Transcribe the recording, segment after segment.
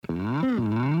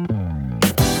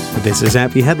This is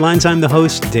Happy Headlines. I'm the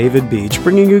host, David Beach,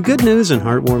 bringing you good news and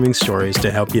heartwarming stories to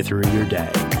help you through your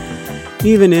day.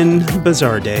 Even in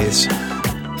bizarre days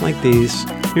like these,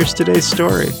 here's today's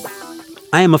story.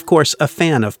 I am, of course, a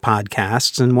fan of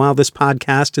podcasts, and while this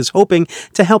podcast is hoping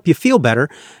to help you feel better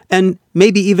and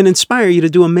maybe even inspire you to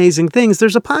do amazing things,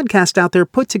 there's a podcast out there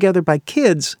put together by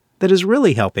kids that is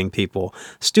really helping people.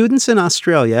 Students in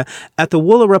Australia at the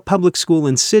Woollera Public School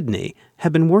in Sydney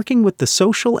have been working with the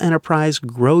social enterprise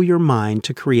Grow Your Mind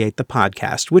to create the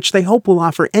podcast, which they hope will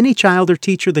offer any child or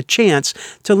teacher the chance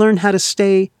to learn how to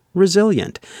stay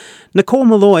resilient. Nicole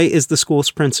Malloy is the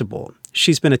school's principal.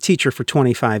 She's been a teacher for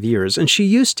 25 years, and she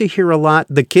used to hear a lot,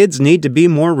 the kids need to be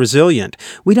more resilient.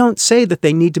 We don't say that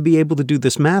they need to be able to do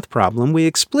this math problem. We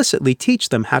explicitly teach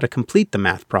them how to complete the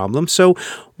math problem. So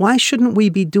why shouldn't we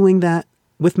be doing that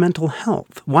with mental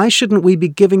health? Why shouldn't we be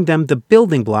giving them the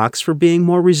building blocks for being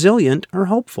more resilient or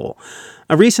hopeful?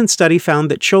 A recent study found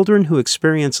that children who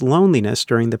experience loneliness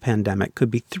during the pandemic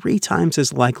could be 3 times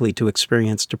as likely to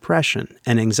experience depression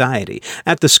and anxiety.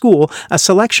 At the school, a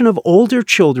selection of older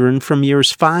children from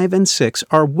years 5 and 6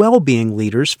 are well-being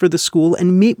leaders for the school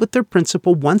and meet with their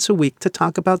principal once a week to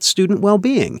talk about student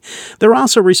well-being. They're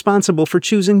also responsible for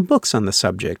choosing books on the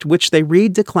subject, which they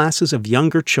read to classes of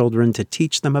younger children to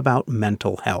teach them about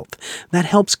mental health. That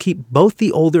helps keep both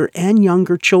the older and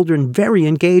younger children very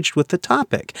engaged with the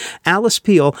topic. Alice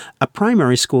Peel, a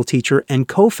primary school teacher and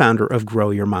co-founder of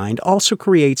Grow Your Mind, also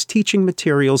creates teaching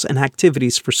materials and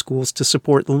activities for schools to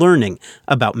support learning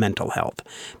about mental health.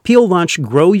 Peel launched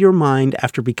Grow Your Mind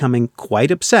after becoming quite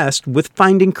obsessed with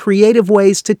finding creative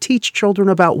ways to teach children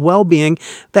about well-being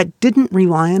that didn't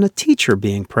rely on a teacher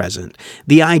being present.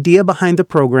 The idea behind the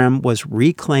program was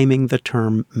reclaiming the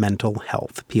term mental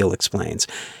health, Peel explains.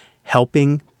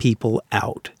 Helping people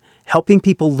out. Helping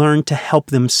people learn to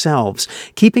help themselves,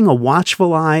 keeping a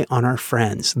watchful eye on our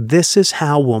friends. This is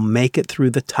how we'll make it through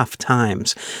the tough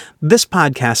times. This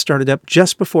podcast started up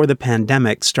just before the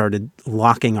pandemic started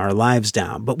locking our lives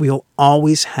down, but we'll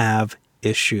always have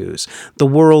issues. The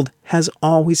world has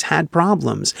always had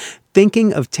problems.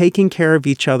 Thinking of taking care of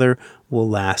each other will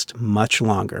last much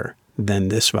longer than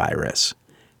this virus.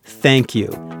 Thank you.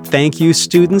 Thank you,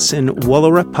 students in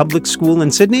Woollera Public School in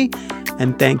Sydney,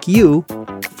 and thank you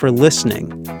for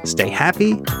listening. Stay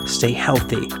happy, stay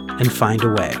healthy, and find a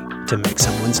way to make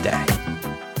someone's day.